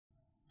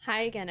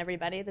Hi again,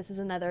 everybody. This is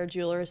another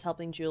Jewelers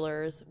Helping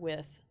Jewelers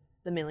with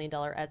the $1 Million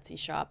Etsy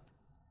Shop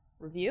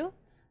review.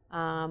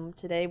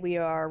 Today we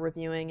are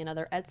reviewing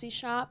another Etsy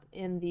shop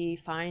in the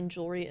fine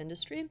jewelry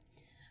industry.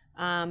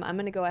 I'm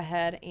going to go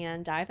ahead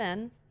and dive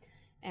in.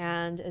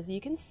 And as you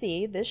can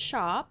see, this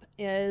shop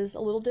is a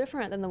little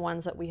different than the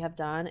ones that we have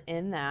done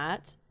in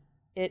that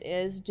it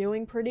is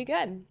doing pretty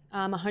good.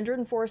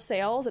 104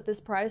 sales at this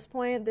price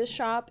point. This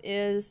shop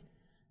is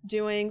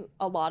doing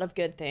a lot of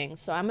good things.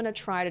 So I'm going to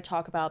try to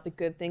talk about the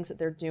good things that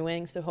they're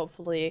doing. So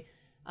hopefully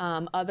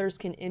others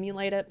can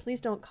emulate it.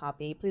 Please don't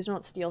copy. Please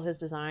don't steal his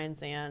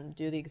designs and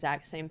do the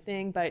exact same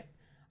thing. But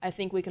I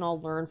think we can all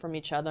learn from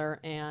each other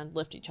and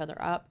lift each other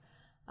up.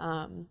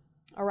 All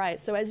right.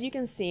 So as you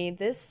can see,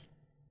 this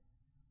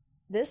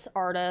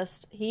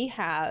artist, he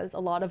has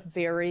a lot of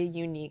very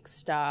unique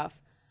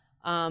stuff.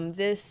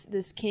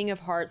 This King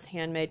of Hearts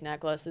handmade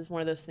necklace is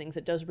one of those things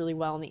that does really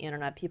well on the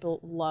internet. People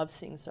love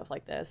seeing stuff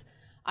like this.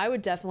 I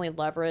would definitely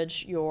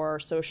leverage your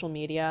social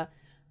media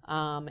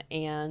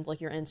and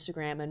like your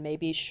Instagram and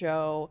maybe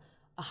show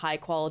a high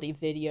quality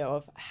video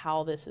of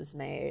how this is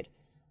made,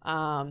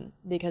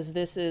 because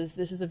this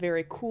is a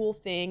very cool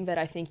thing that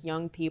I think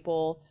young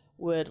people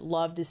would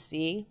love to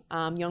see.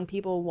 Young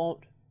people won't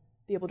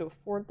be able to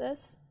afford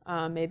this,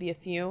 maybe a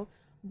few,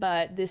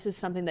 but this is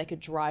something that could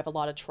drive a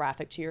lot of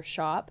traffic to your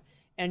shop.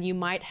 And you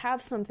might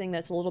have something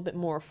that's a little bit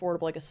more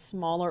affordable, like a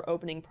smaller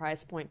opening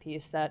price point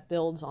piece that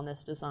builds on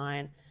this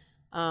design.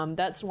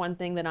 That's one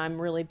thing that I'm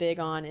really big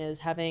on, is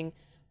having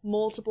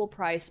multiple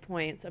price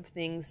points of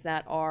things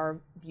that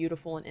are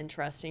beautiful and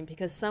interesting,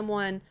 because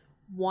someone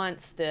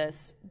wants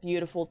this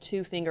beautiful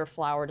two-finger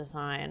flower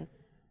design,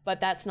 but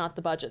that's not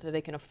the budget that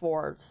they can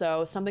afford.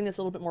 So something that's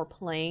a little bit more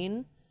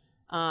plain,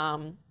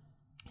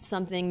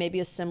 something maybe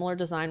a similar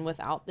design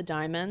without the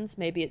diamonds.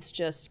 Maybe it's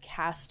just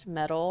cast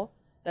metal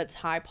that's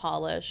high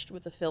polished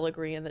with the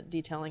filigree and the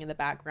detailing in the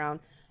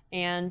background,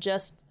 and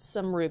just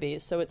some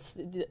rubies. So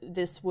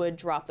this would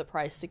drop the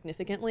price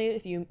significantly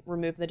if you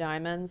remove the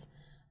diamonds,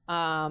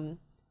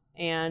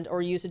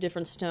 or use a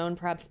different stone,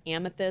 perhaps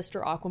amethyst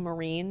or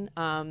aquamarine,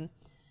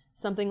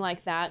 something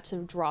like that,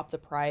 to drop the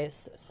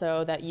price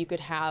so that you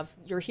could have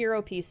your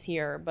hero piece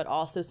here, but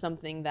also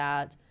something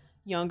that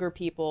younger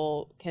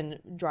people can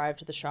drive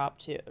to the shop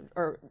to,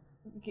 or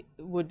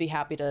would be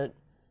happy to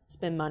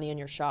spend money in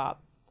your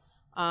shop.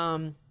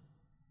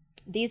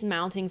 These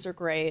mountings are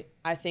great.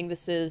 I think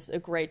this is a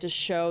great to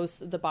show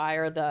the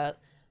buyer the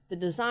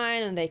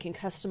design, and they can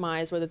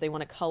customize whether they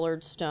want a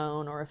colored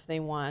stone or if they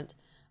want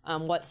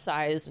what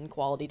size and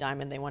quality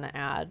diamond they want to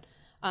add.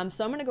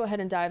 So I'm going to go ahead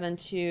and dive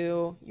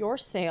into your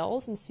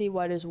sales and see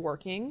what is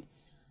working.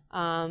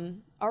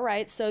 All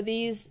right, so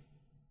these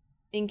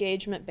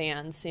engagement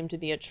bands seem to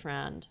be a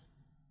trend.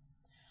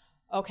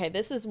 Okay,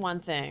 this is one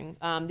thing,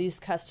 these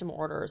custom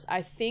orders.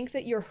 I think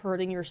that you're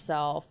hurting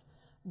yourself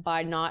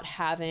by not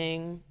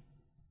having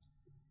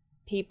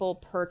people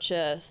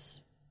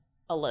purchase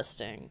a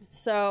listing.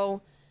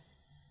 So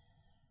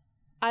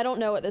I don't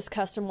know what this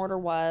custom order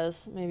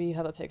was. Maybe you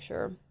have a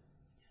picture.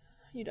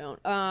 You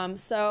don't.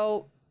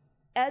 So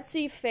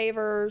Etsy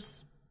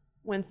favors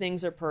when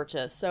things are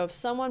purchased. So if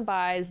someone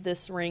buys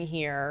this ring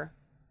here,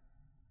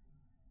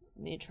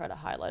 let me try to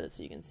highlight it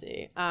so you can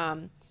see.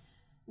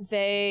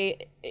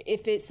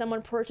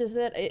 Someone purchases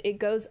it, it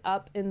goes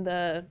up in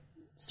the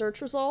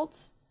search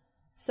results.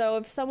 So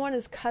if someone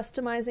is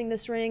customizing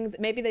this ring,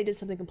 maybe they did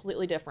something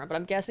completely different, but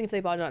I'm guessing if they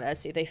bought it on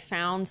Etsy, they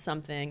found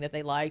something that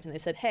they liked and they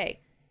said, hey,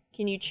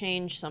 can you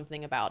change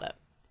something about it?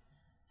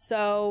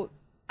 So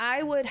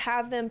I would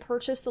have them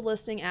purchase the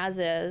listing as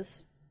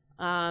is.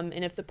 And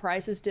if the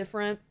price is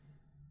different,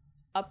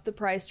 up the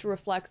price to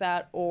reflect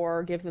that,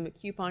 or give them a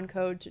coupon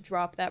code to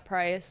drop that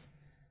price,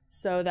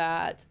 so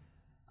that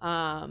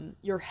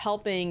you're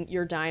helping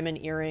your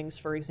diamond earrings,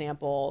 for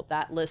example,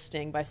 that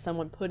listing, by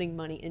someone putting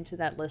money into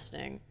that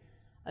listing,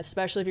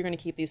 especially if you're going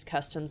to keep these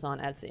customs on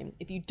Etsy.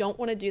 If you don't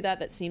want to do that,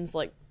 that seems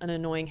like an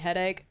annoying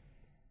headache.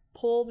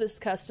 Pull this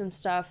custom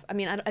stuff. I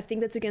mean, I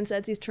think that's against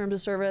Etsy's terms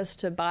of service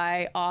to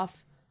buy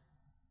off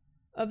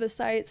of the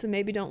site, so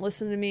maybe don't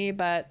listen to me,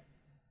 but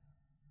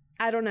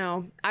I don't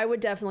know. I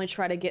would definitely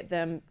try to get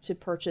them to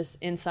purchase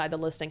inside the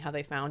listing how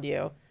they found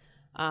you.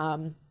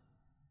 All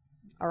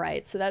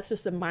right, so that's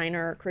just a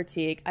minor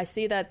critique. I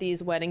see that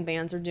these wedding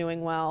bands are doing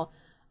well.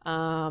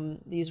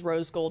 These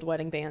rose gold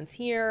wedding bands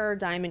here,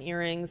 diamond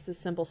earrings, the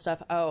simple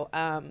stuff.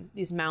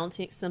 These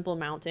simple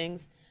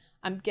mountings.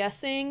 I'm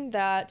guessing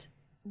that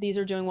these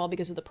are doing well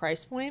because of the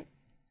price point.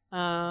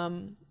 I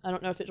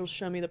don't know if it'll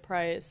show me the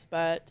price,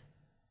 but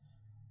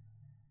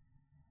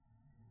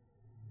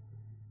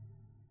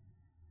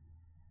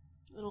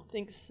I don't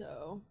think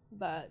so.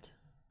 But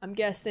I'm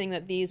guessing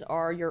that these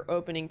are your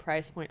opening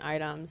price point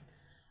items.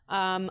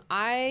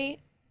 I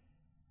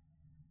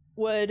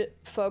would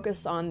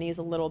focus on these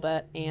a little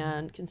bit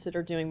and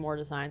consider doing more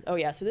designs. Oh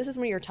yeah, so this is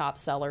one of your top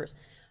sellers.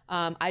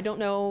 I don't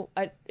know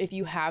if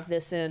you have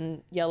this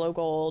in yellow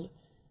gold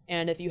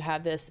and if you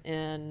have this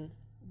in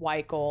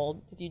white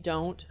gold. If you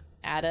don't,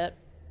 add it.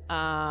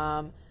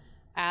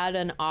 add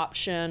an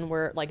option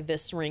where like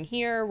this ring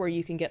here, where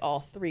you can get all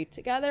three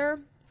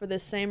together for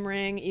this same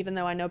ring. Even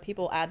though I know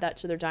people add that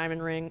to their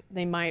diamond ring,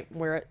 they might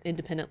wear it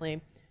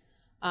independently.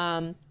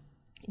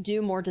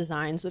 Do more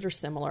designs that are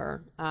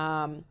similar.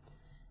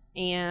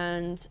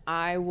 And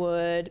I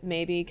would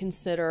maybe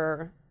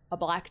consider a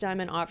black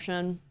diamond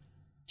option,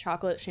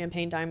 chocolate,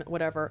 champagne diamond,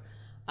 whatever.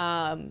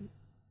 I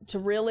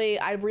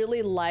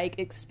really like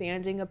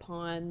expanding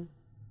upon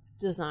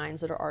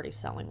designs that are already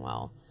selling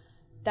well.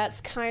 That's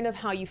kind of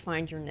how you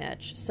find your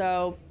niche.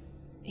 So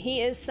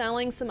he is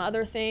selling some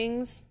other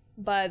things,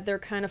 but they're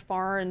kind of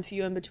far and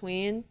few in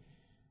between.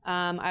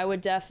 I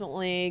would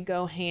definitely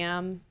go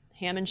ham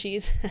and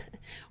cheese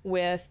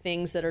with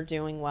things that are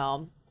doing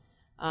well,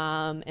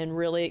 and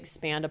really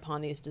expand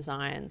upon these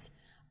designs.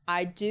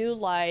 I do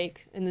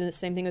like, and then the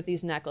same thing with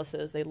these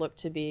necklaces, they look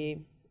to be,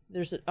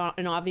 there's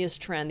an obvious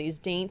trend, these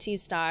dainty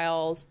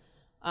styles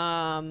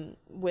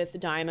with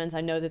diamonds.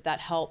 I know that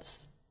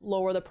helps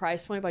lower the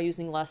price point by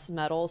using less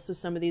metal. So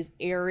some of these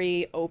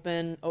airy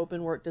open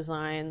work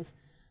designs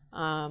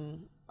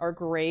are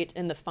great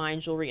in the fine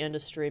jewelry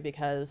industry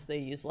because they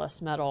use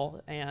less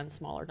metal and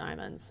smaller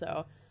diamonds.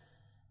 So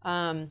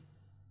I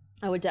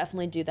would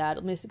definitely do that.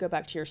 Let me just go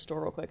back to your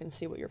store real quick and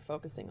see what you're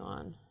focusing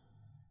on.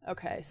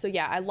 Okay, so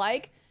yeah, I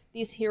like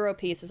these hero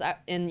pieces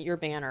in your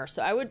banner.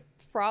 So I would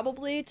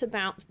probably, to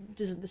bounce,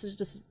 this is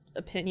just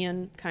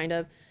opinion kind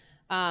of,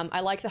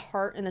 I like the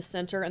heart in the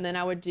center, and then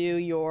I would do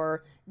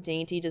your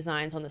dainty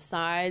designs on the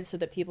side so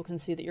that people can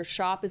see that your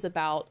shop is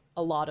about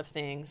a lot of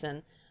things.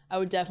 And I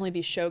would definitely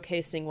be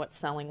showcasing what's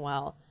selling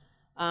well.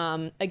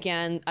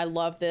 Again, I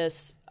love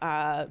this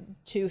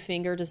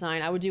 2-finger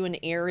design. I would do an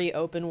airy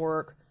open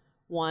work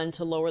one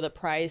to lower the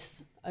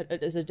price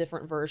as a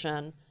different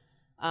version.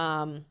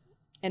 And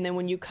then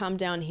when you come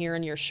down here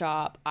in your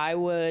shop, I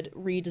would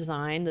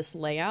redesign this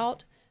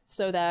layout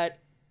so that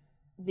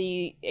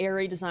the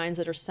airy designs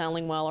that are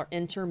selling well are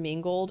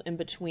intermingled in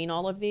between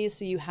all of these.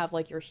 So you have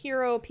like your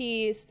hero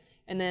piece,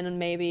 and then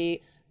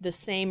maybe the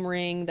same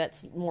ring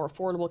that's more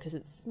affordable because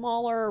it's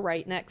smaller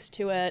right next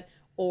to it,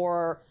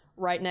 or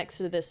right next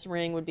to this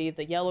ring would be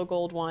the yellow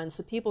gold one.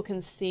 So people can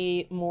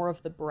see more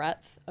of the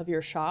breadth of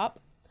your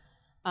shop.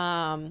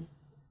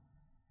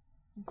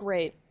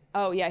 Great.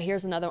 Oh yeah,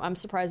 here's another. I'm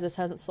surprised this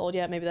hasn't sold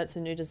yet. Maybe that's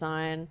a new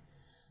design.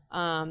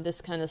 This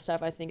kind of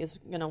stuff I think is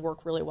going to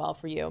work really well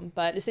for you.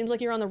 But it seems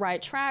like you're on the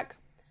right track.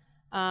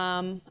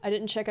 I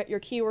didn't check out your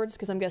keywords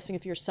because I'm guessing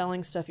if you're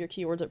selling stuff, your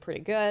keywords are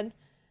pretty good.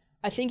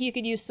 I think you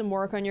could use some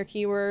work on your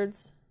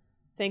keywords.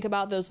 Think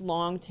about those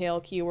long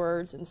tail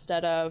keywords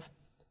instead of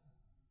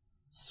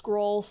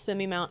scroll,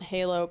 semi-mount,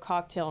 halo,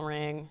 cocktail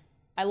ring.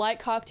 I like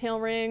cocktail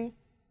ring.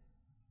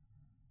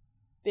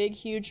 Big,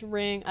 huge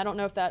ring. I don't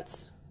know if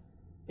that's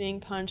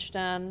being punched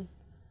in,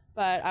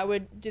 but I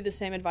would do the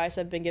same advice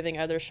I've been giving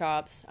other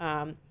shops.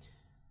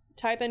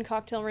 Type in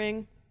cocktail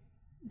ring,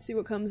 see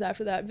what comes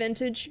after that.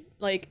 Vintage,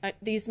 like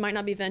these might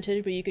not be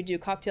vintage, but you could do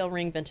cocktail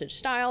ring vintage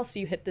style. So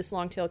you hit this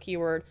long tail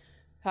keyword,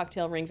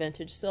 cocktail ring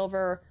vintage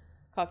silver,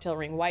 cocktail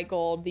ring white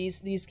gold.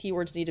 These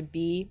keywords need to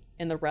be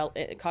in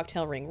the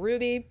cocktail ring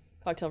ruby,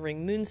 cocktail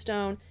ring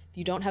moonstone. If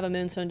you don't have a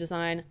moonstone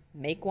design,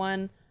 make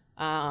one.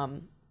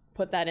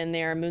 Put that in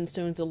there.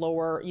 Moonstone's a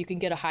lower, you can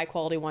get a high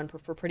quality one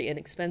for pretty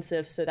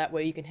inexpensive, so that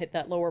way you can hit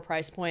that lower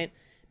price point.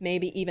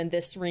 Maybe even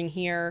this ring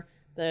here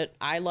that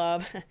I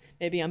love,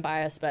 maybe I'm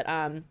biased, but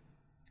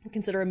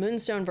consider a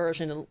moonstone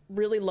version to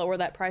really lower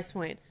that price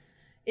point.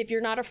 If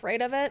you're not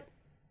afraid of it,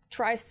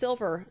 try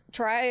silver.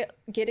 Try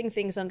getting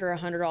things under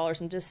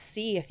 $100 and just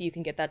see if you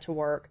can get that to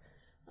work.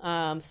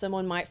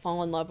 Someone might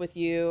fall in love with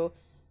you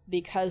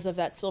because of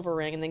that silver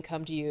ring and then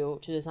come to you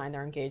to design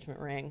their engagement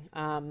ring.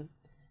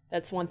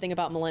 That's one thing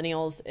about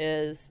millennials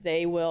is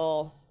they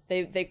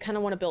kind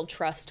of want to build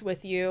trust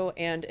with you.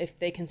 And if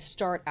they can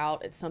start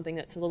out at something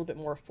that's a little bit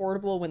more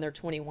affordable when they're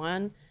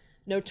 21,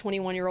 no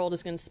 21-year-old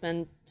is going to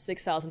spend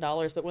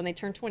 $6,000. But when they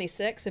turn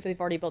 26, if they've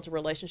already built a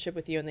relationship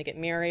with you and they get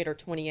married, or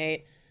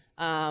 28,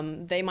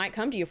 they might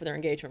come to you for their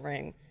engagement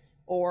ring,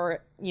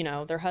 or, you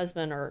know, their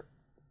husband or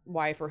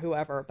wife or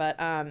whoever. But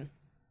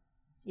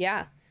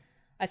yeah,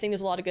 I think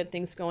there's a lot of good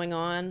things going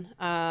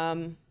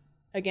on.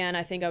 Again,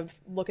 I think I've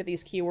look at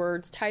these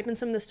keywords, type in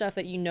some of the stuff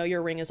that you know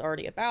your ring is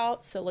already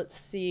about. So let's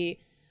see.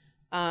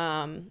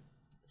 Let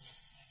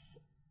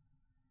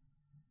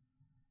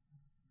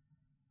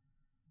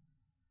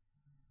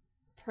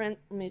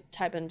me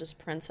type in just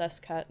princess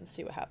cut and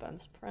see what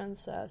happens.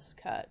 Princess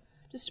cut.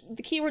 Just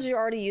the keywords you're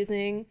already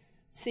using,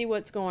 see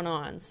what's going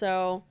on.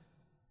 So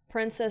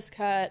princess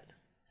cut,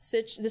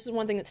 this is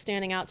one thing that's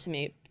standing out to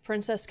me.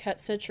 Princess cut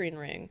citrine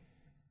ring.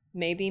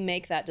 Maybe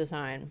make that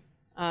design.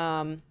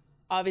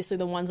 Obviously,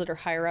 the ones that are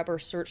higher up are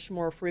searched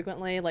more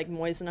frequently, like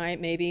moissanite.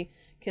 Maybe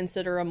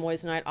consider a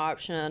moissanite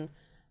option.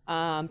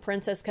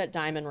 Princess cut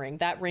diamond ring.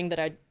 That ring that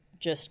I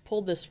just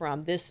pulled this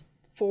from, this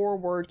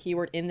 4-word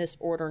keyword in this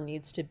order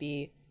needs to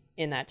be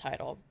in that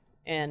title,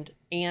 and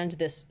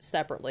this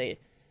separately.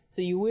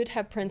 So you would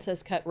have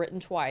princess cut written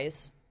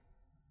twice,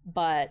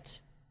 but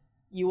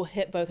you will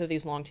hit both of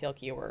these long tail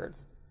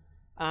keywords.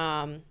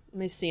 Let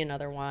me see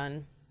another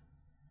one.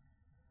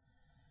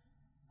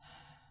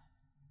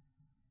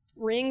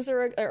 Rings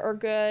are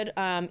good.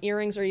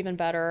 Earrings are even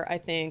better, I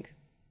think,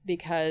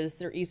 because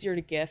they're easier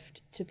to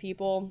gift to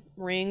people.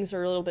 Rings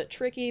are a little bit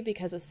tricky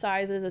because of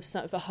sizes.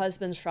 If a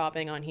husband's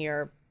shopping on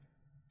here,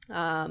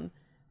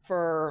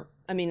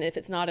 if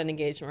it's not an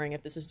engagement ring,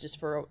 if this is just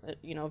for a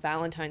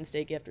Valentine's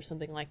Day gift or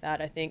something like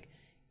that, I think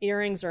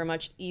earrings are a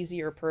much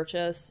easier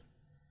purchase.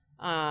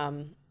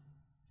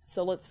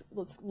 So let's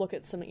look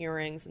at some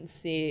earrings and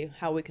see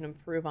how we can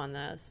improve on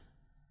this.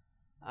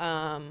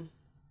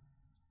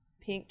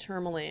 Pink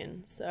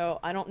tourmaline.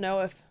 So I don't know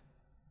if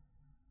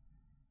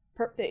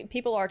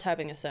people are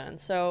typing this in.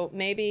 So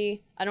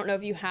maybe, I don't know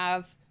if you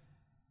have,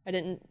 I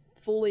didn't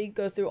fully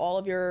go through all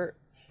of your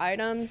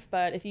items,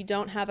 but if you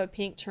don't have a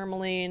pink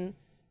tourmaline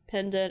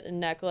pendant and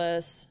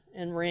necklace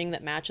and ring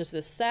that matches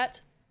this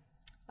set,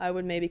 I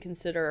would maybe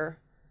consider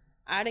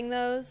adding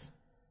those.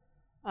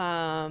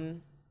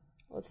 Let's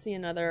see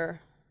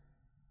another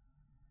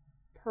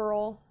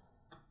pearl.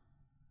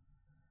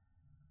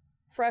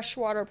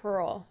 Freshwater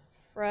pearl.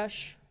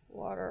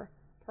 Freshwater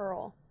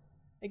pearl.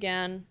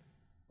 Again,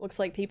 looks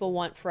like people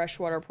want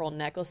freshwater pearl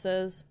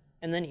necklaces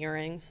and then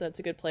earrings, so it's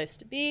a good place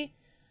to be.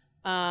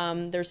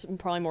 There's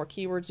probably more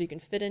keywords you can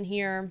fit in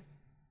here.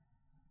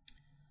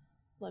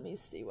 Let me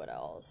see what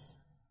else.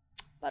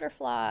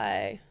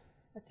 Butterfly.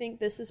 I think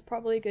this is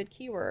probably a good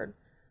keyword.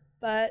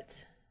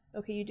 But,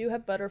 okay, you do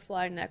have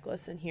butterfly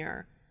necklace in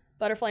here.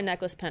 Butterfly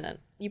necklace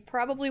pendant. You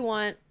probably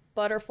want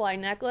butterfly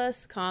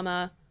necklace,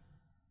 comma,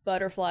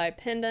 butterfly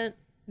pendant,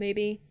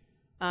 maybe.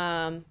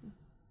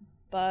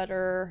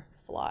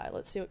 Butterfly.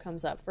 Let's see what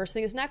comes up. First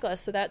thing is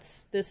necklace. So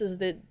this is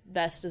the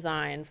best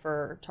design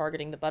for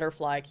targeting the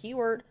butterfly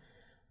keyword.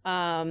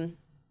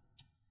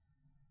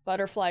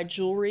 Butterfly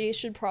jewelry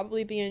should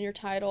probably be in your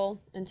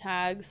title and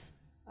tags.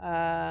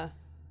 Let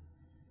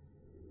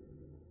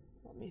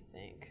me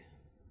think.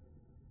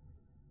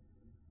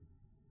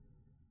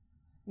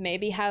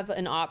 Maybe have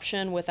an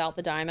option without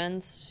the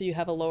diamonds, so you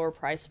have a lower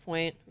price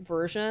point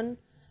version.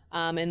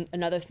 And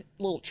another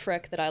little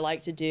trick that I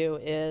like to do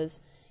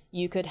is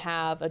you could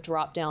have a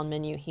drop-down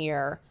menu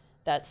here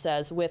that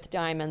says with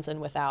diamonds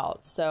and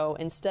without. So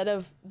instead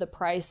of the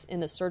price in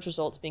the search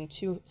results being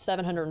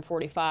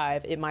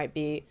 $745, it might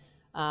be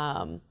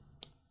 $400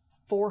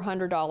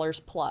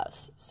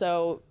 plus.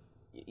 So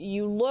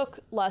you look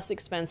less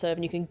expensive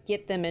and you can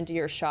get them into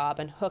your shop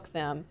and hook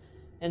them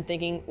and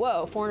thinking,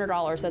 whoa,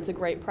 $400, that's a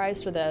great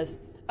price for this.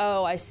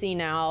 Oh, I see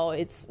now,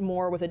 it's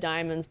more with the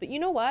diamonds, but you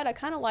know what? I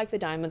kind of like the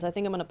diamonds. I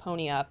think I'm gonna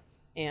pony up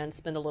and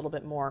spend a little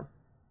bit more.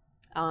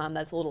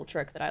 That's a little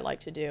trick that I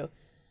like to do.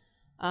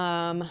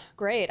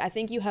 Great, I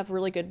think you have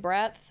really good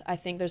breadth. I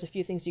think there's a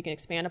few things you can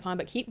expand upon,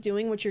 but keep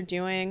doing what you're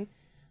doing.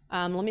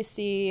 Let me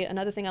see,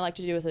 another thing I like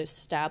to do with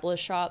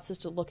established shops is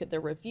to look at their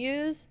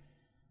reviews.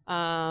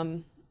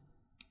 All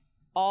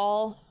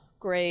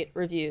great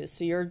reviews,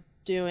 so you're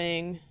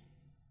doing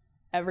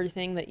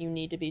everything that you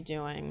need to be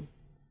doing.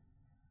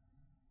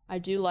 I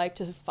do like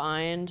to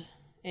find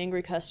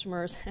angry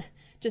customers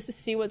just to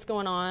see what's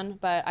going on,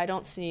 but I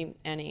don't see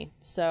any.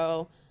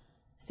 So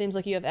seems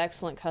like you have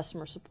excellent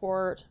customer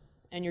support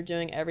and you're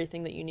doing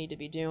everything that you need to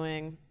be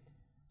doing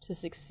to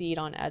succeed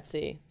on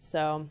Etsy.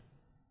 So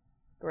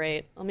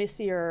great. Let me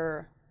see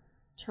your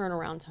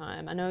turnaround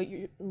time. I know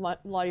a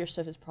lot of your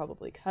stuff is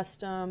probably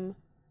custom.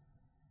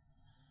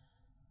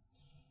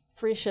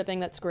 Free shipping,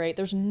 that's great.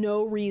 There's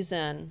no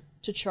reason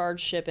to charge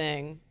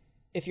shipping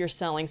if you're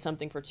selling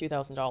something for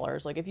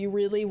 $2,000. Like if you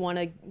really want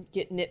to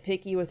get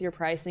nitpicky with your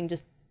pricing,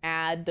 just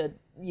add the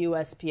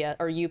USPS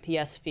or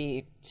UPS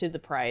fee to the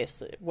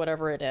price,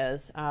 whatever it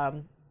is.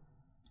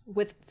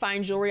 With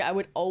fine jewelry, I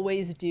would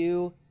always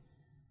do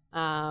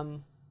at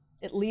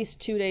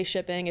least 2-day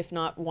shipping, if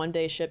not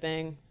 1-day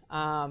shipping,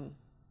 or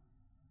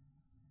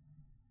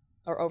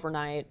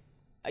overnight.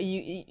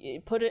 You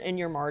put it in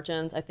your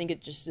margins. I think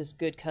it just is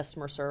good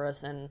customer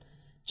service, and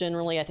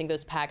generally I think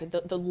those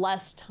the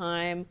less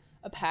time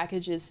a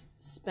package is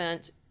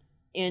spent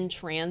in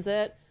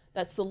transit,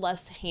 that's the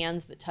less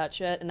hands that touch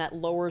it, and that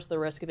lowers the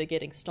risk of it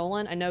getting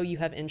stolen. I know you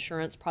have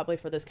insurance probably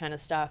for this kind of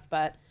stuff,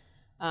 but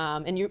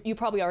and you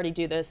probably already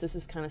do this. This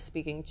is kind of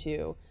speaking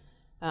to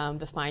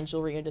the fine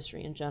jewelry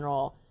industry in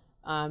general.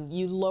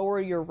 You lower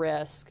your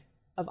risk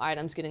of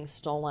items getting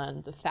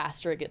stolen the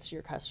faster it gets to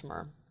your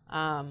customer.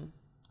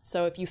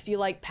 So if you feel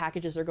like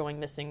packages are going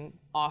missing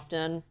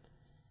often,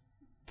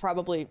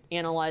 probably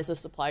analyze the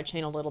supply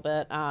chain a little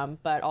bit,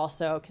 but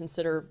also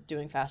consider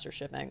doing faster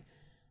shipping.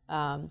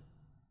 And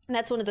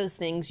that's one of those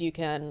things you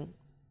can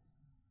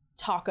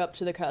talk up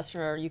to the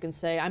customer. You can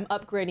say, I'm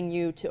upgrading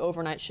you to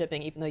overnight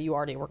shipping, even though you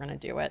already were going to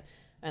do it.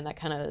 And that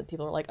kind of,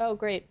 people are like, oh,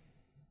 great,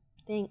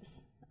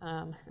 thanks.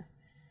 All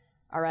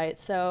right,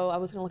 so I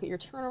was going to look at your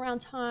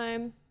turnaround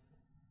time.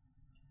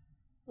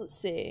 Let's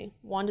see,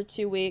 1 to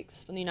 2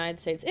 weeks from the United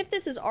States. If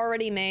this is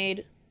already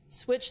made,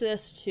 switch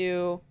this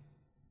to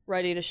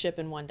ready to ship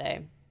in 1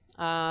 day.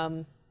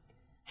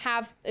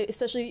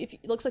 Especially if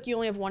it looks like you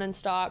only have one in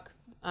stock.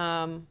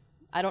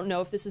 I don't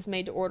know if this is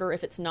made to order.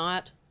 If it's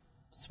not,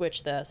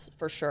 switch this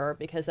for sure,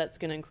 because that's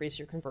going to increase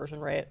your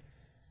conversion rate.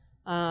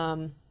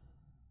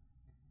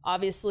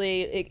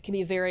 Obviously, it can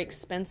be very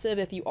expensive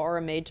if you are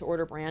a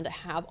made-to-order brand to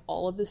have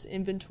all of this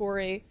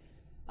inventory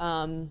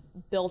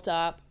built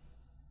up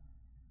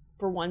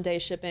for one-day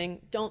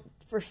shipping.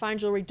 For fine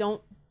jewelry,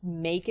 don't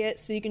make it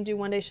so you can do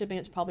one-day shipping.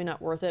 It's probably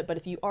not worth it. But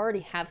if you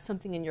already have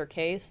something in your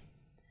case,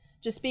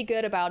 just be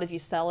good about, if you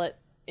sell it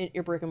at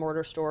your brick and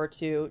mortar store,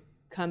 to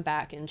come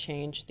back and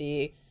change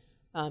the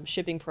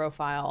shipping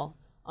profile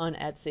on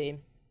Etsy.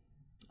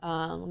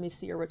 Let me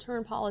see your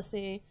return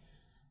policy.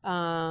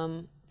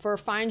 For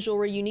fine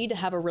jewelry, you need to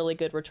have a really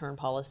good return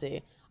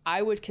policy.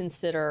 I would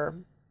consider,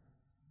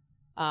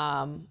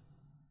 I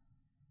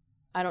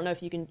don't know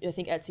if you can, I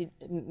think Etsy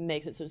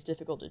makes it so it's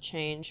difficult to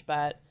change,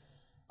 but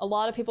a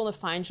lot of people in the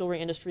fine jewelry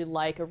industry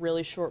like a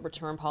really short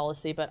return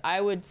policy, but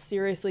I would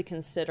seriously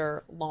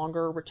consider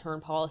longer return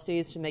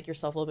policies to make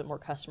yourself a little bit more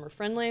customer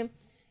friendly.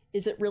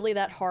 Is it really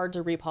that hard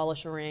to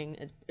repolish a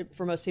ring?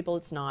 For most people,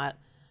 it's not.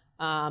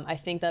 I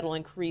think that'll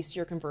increase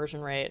your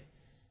conversion rate.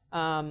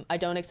 I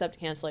don't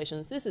accept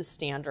cancellations. This is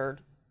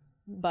standard,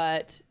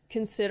 but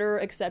consider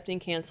accepting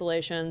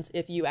cancellations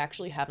if you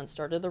actually haven't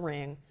started the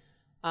ring,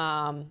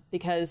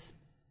 because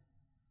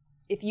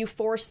if you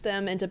force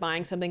them into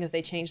buying something that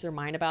they change their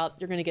mind about,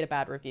 you're going to get a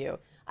bad review.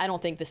 I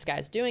don't think this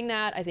guy's doing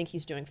that. I think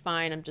he's doing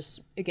fine. I'm just,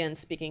 again,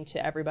 speaking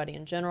to everybody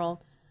in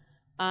general.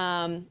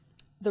 The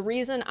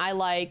reason I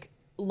like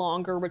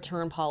longer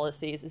return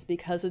policies is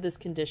because of this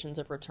conditions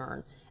of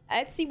return.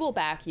 Etsy will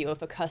back you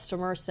if a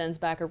customer sends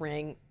back a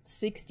ring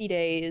 60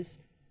 days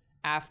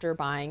after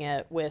buying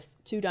it with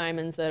 2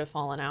 diamonds that have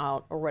fallen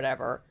out or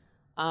whatever.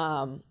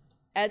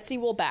 Etsy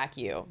will back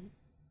you,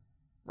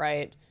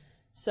 right?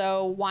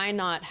 So why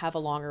not have a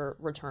longer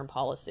return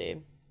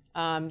policy?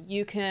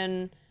 You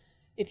can,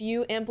 if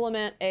you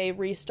implement a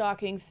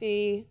restocking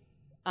fee,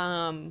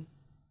 I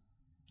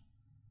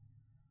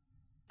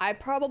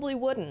probably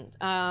wouldn't.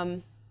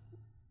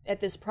 At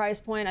this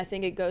price point, I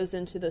think it goes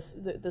into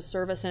the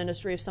service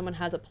industry. If someone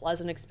has a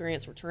pleasant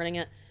experience returning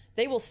it,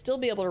 they will still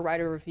be able to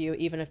write a review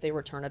even if they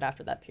return it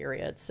after that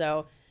period.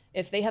 So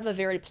if they have a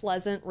very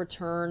pleasant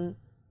return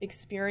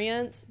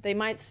experience, they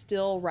might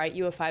still write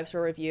you a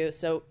 5-star review.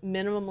 So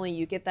minimally,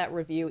 you get that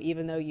review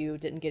even though you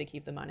didn't get to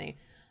keep the money.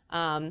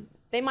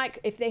 They might,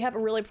 if they have a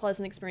really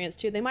pleasant experience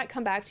too, they might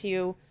come back to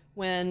you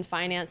when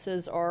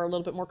finances are a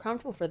little bit more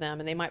comfortable for them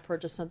and they might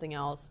purchase something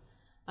else.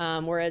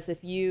 Whereas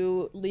if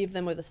you leave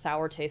them with a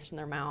sour taste in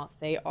their mouth,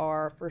 they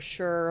are for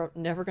sure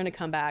never going to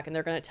come back, and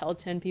they're going to tell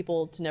 10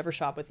 people to never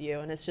shop with you.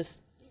 And it's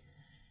just,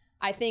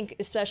 I think,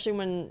 especially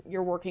when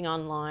you're working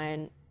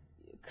online,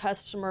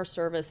 customer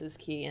service is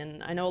key.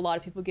 And I know a lot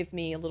of people give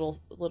me a little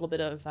bit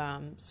of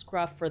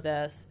scruff for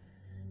this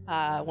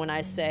when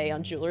I say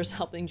on Jewelers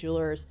Helping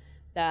Jewelers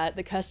that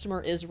the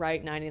customer is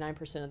right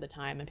 99% of the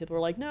time. And people are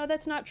like, no,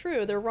 that's not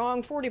true. They're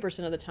wrong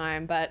 40% of the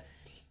time. But,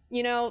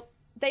 you know,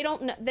 they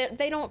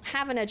don't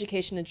have an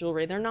education in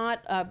jewelry. They're not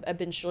a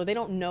bin jeweler. They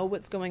don't know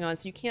what's going on,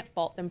 so you can't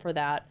fault them for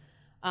that.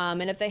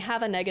 And if they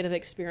have a negative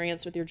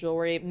experience with your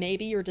jewelry,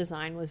 maybe your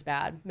design was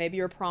bad. Maybe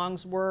your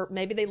prongs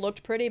maybe they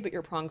looked pretty, but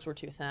your prongs were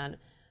too thin.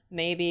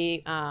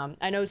 Maybe,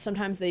 I know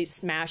sometimes they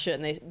smash it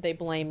and they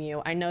blame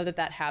you. I know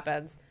that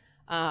happens.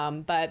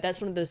 But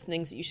that's one of those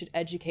things that you should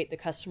educate the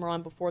customer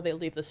on before they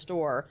leave the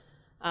store.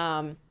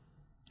 And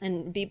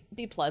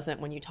be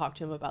pleasant when you talk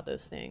to them about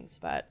those things.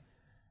 But,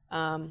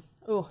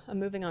 oh, I'm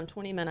moving on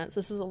 20 minutes.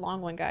 This is a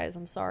long one, guys.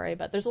 I'm sorry,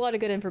 but there's a lot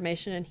of good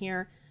information in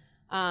here.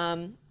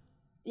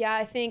 Yeah,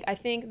 I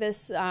think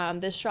this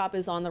shop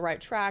is on the right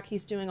track.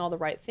 He's doing all the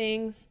right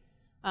things.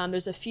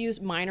 There's a few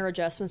minor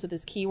adjustments with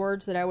his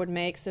keywords that I would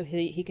make so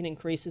he can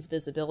increase his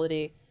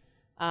visibility.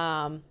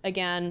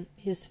 Again,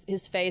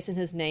 his face and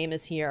his name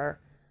is here.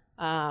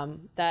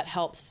 That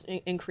helps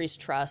increase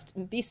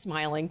trust. Be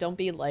smiling. Don't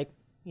be like,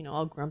 you know,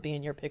 all grumpy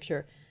in your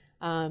picture.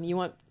 You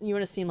want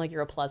to seem like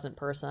you're a pleasant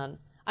person.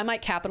 I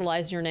might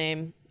capitalize your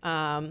name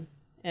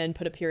and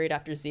put a period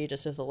after Z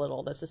just as a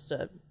little. That's just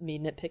me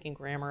nitpicking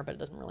grammar, but it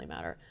doesn't really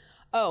matter.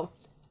 Oh,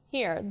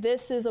 here,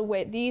 this is a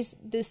way,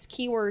 this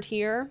keyword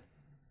here,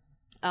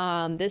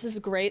 this is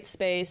a great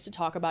space to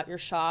talk about your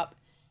shop.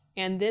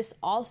 And this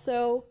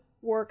also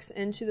works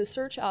into the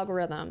search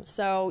algorithm.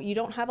 So you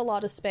don't have a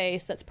lot of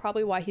space. That's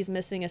probably why he's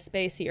missing a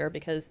space here,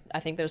 because I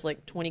think there's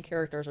like 20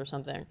 characters or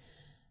something.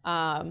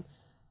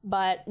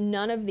 But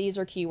none of these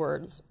are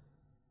keywords.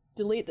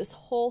 Delete this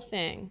whole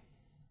thing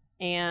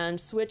and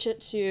switch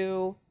it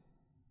to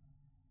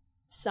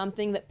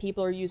something that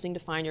people are using to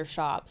find your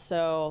shop.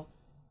 So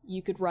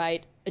you could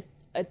write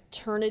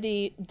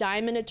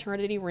diamond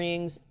eternity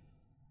rings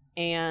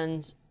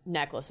and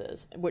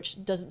necklaces,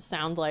 which doesn't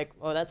sound like,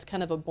 oh, that's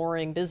kind of a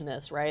boring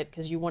business, right?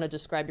 Because you want to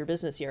describe your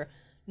business here.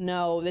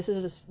 No, this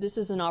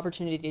is an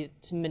opportunity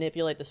to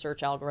manipulate the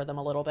search algorithm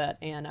a little bit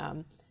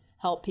and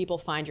help people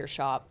find your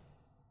shop,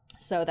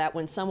 so that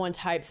when someone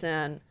types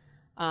in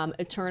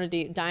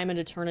diamond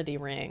eternity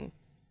ring,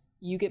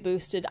 you get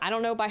boosted. I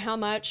don't know by how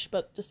much,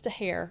 but just a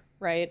hair,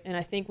 right? And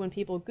I think when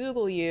people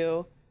Google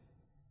you,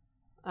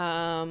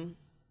 I'll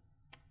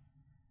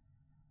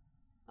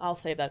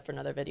save that for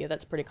another video.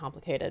 That's pretty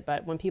complicated.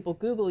 But when people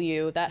Google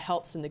you, that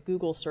helps in the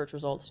Google search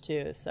results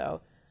too.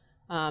 So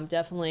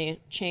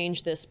Definitely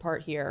change this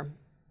part here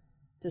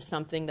to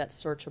something that's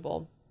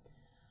searchable.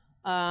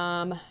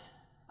 I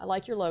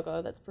like your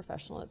logo. That's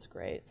professional. That's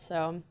great.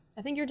 So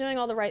I think you're doing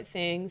all the right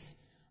things.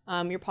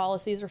 Your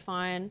policies are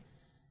fine.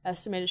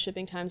 Estimated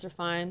shipping times are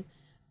fine.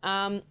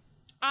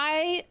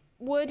 I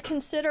would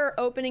consider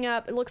opening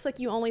up. It looks like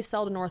you only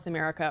sell to North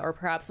America or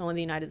perhaps only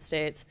the United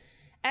States.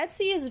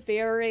 Etsy is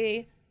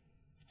very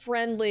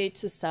friendly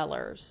to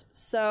sellers.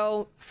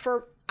 So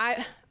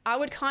I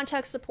would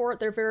contact support.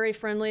 They're very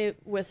friendly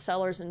with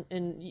sellers,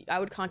 and I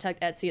would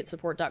contact Etsy at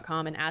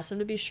support.com and ask them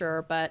to be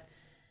sure. But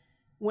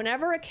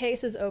whenever a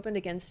case is opened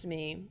against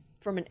me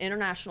from an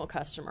international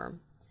customer,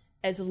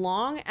 as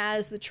long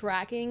as the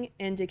tracking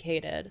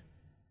indicated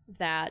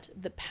that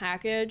the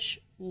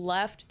package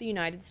left the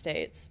United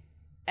States,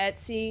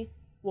 Etsy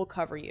will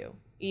cover you,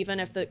 even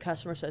if the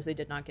customer says they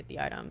did not get the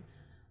item.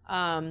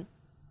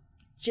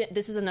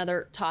 This is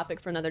another topic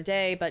for another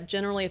day, but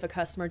generally if a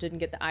customer didn't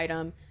get the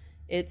item,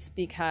 it's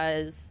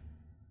because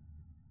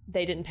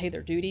they didn't pay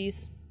their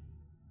duties,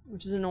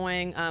 which is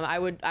annoying. I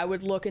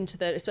would look into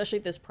the, especially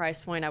at this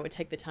price point, I would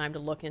take the time to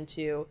look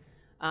into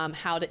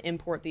how to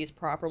import these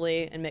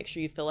properly and make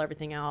sure you fill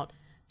everything out.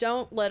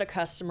 Don't let a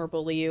customer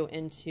bully you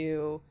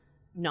into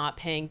not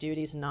paying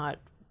duties and not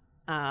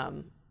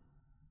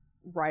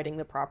writing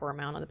the proper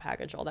amount on the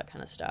package, all that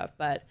kind of stuff.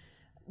 But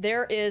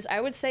there is, I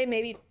would say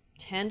maybe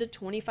 10 to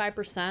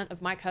 25%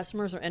 of my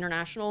customers are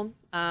international.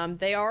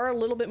 They are a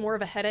little bit more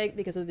of a headache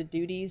because of the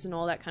duties and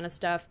all that kind of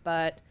stuff,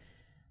 but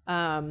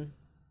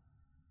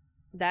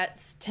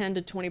that's 10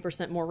 to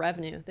 20% more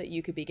revenue that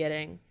you could be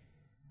getting,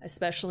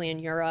 especially in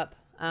Europe.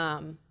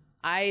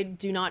 I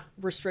do not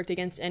restrict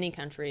against any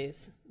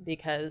countries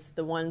because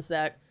the ones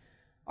that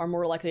are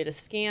more likely to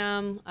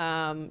scam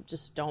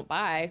just don't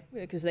buy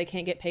because they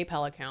can't get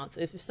PayPal accounts.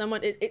 If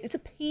someone, it's a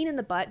pain in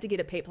the butt to get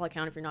a PayPal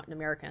account if you're not an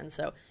American.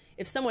 So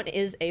if someone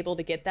is able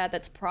to get that,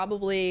 that's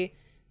probably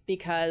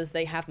because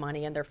they have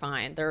money and they're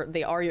fine.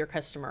 They are your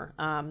customer.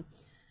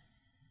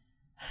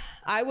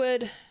 I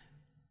would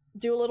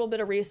do a little bit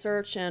of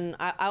research, and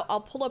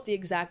I'll pull up the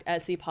exact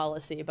Etsy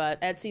policy, but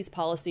Etsy's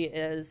policy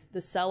is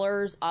the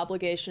seller's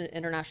obligation to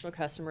international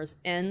customers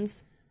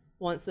ends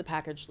once the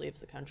package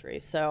leaves the country.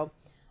 So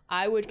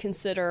I would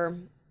consider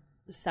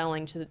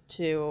selling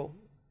to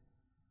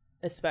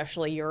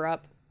especially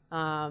Europe,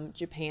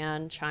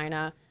 Japan,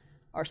 China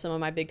are some of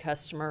my big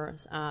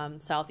customers.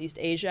 Southeast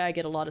Asia, I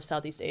get a lot of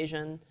Southeast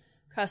Asian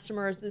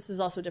customers. This is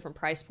also a different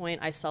price point.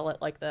 I sell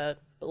at like the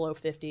below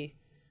 $50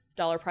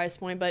 price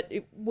point, but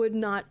it would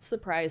not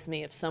surprise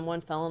me if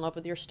someone fell in love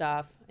with your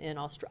stuff in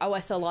Australia. Oh, I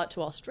sell a lot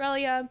to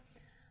Australia.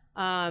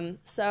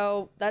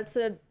 So that's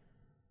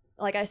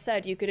like I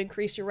said, you could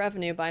increase your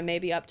revenue by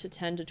maybe up to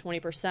 10 to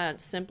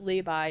 20%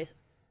 simply by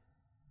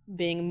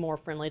being more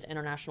friendly to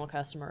international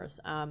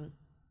customers.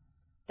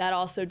 That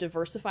also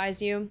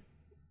diversifies you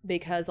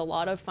because a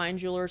lot of fine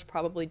jewelers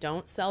probably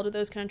don't sell to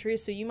those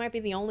countries. So you might be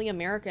the only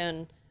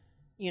American,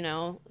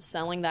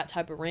 selling that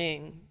type of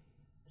ring.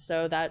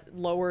 So that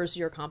lowers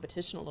your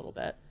competition a little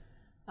bit.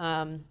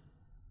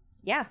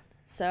 Yeah,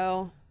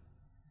 so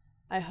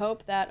I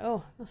hope that,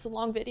 that's a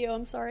long video.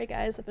 I'm sorry,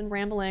 guys. I've been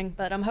rambling,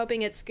 but I'm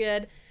hoping it's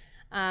good.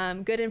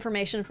 Good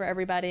information for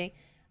everybody.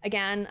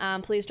 Again,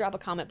 please drop a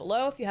comment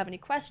below if you have any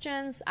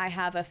questions. I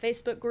have a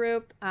Facebook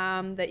group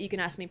that you can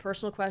ask me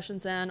personal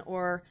questions in,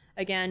 or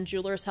again,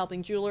 Jewelers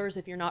Helping Jewelers.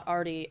 If you're not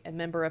already a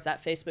member of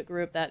that Facebook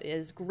group, that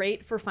is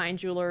great for fine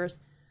jewelers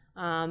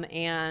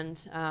and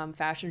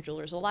fashion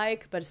jewelers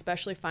alike, but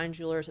especially fine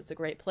jewelers. It's a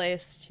great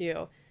place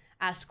to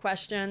ask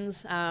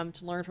questions, to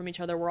learn from each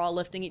other. We're all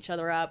lifting each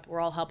other up. We're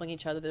all helping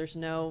each other.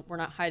 We're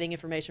not hiding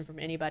information from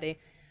anybody.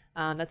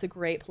 That's a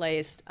great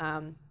place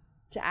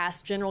to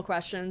ask general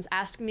questions.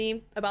 Ask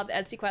me about the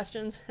Etsy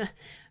questions,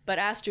 but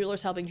ask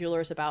Jewelers Helping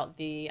Jewelers about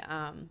the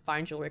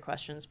fine jewelry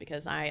questions,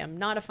 because I am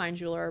not a fine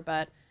jeweler,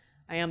 but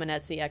I am an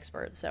Etsy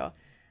expert. So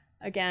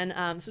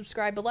again,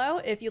 subscribe below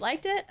if you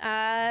liked it,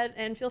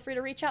 and feel free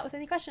to reach out with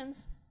any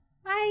questions.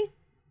 Bye.